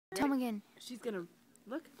Tell him again. She's gonna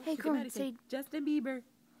look. Hey, Corwin, say Justin Bieber.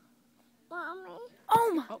 Mommy.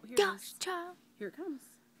 Oh my here gosh, child. Here it comes.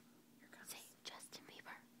 Here it comes. Say Justin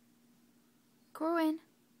Bieber. Corwin.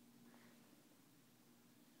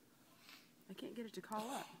 I can't get it to call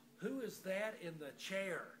up. Who is that in the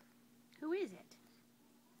chair? Who is it?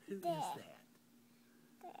 Who is that?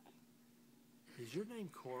 Is your name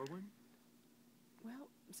Corwin? Well,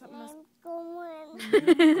 something else. Corwin.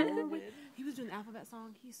 He was doing the alphabet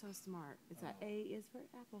song. He's so smart. It's like A is for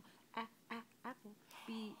apple, apple.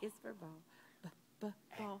 B is for ball,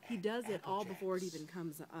 ball. He does it all before it even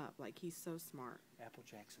comes up. Like, he's so smart. Apple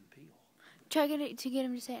Jackson Peel. Try to get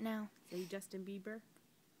him to say it now. Say Justin Bieber.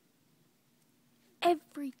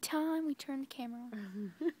 Every time we turn the camera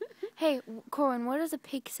on. Hey, Corwin, what does a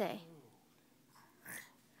pig say?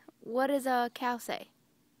 What does a cow say?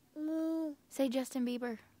 Moo. Say Justin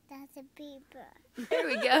Bieber. That's a Bieber. There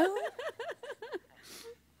we go.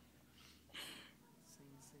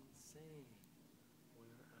 Sing, sing, sing. Where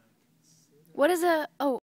I consider What is a... Oh.